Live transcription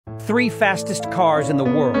3 fastest cars in the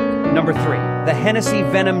world. Number 3, the Hennessy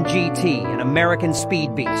Venom GT, an American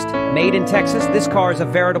speed beast. Made in Texas, this car is a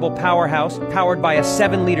veritable powerhouse, powered by a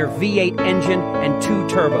 7-liter V8 engine and 2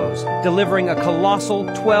 turbos, delivering a colossal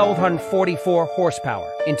 1,244 horsepower.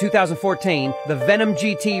 In 2014, the Venom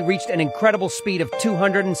GT reached an incredible speed of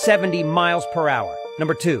 270 miles per hour.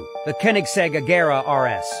 Number 2, the Koenigsegg Agera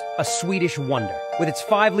RS, a Swedish wonder. With its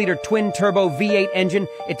 5-liter twin-turbo V8 engine,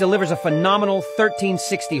 it delivers a phenomenal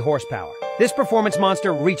 1,360 horsepower. This performance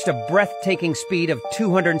monster reached a breathtaking speed of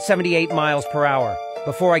 278 miles per hour.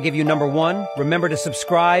 Before I give you number 1, remember to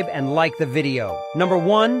subscribe and like the video. Number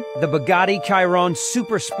 1, the Bugatti Chiron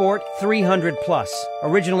Super Sport 300 Plus.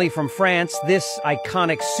 Originally from France, this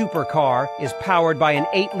iconic supercar is powered by an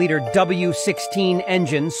 8-liter W16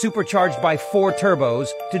 engine supercharged by 4 turbos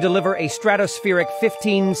to deliver a stratospheric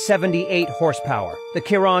 1,578 horsepower. The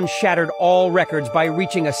Chiron shattered all records by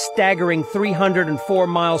reaching a staggering 304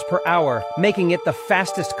 miles per hour, making it the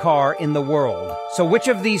fastest car in the world. So which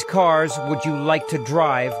of these cars would you like to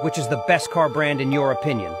drive? Which is the best car brand in your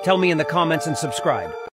opinion? Tell me in the comments and subscribe.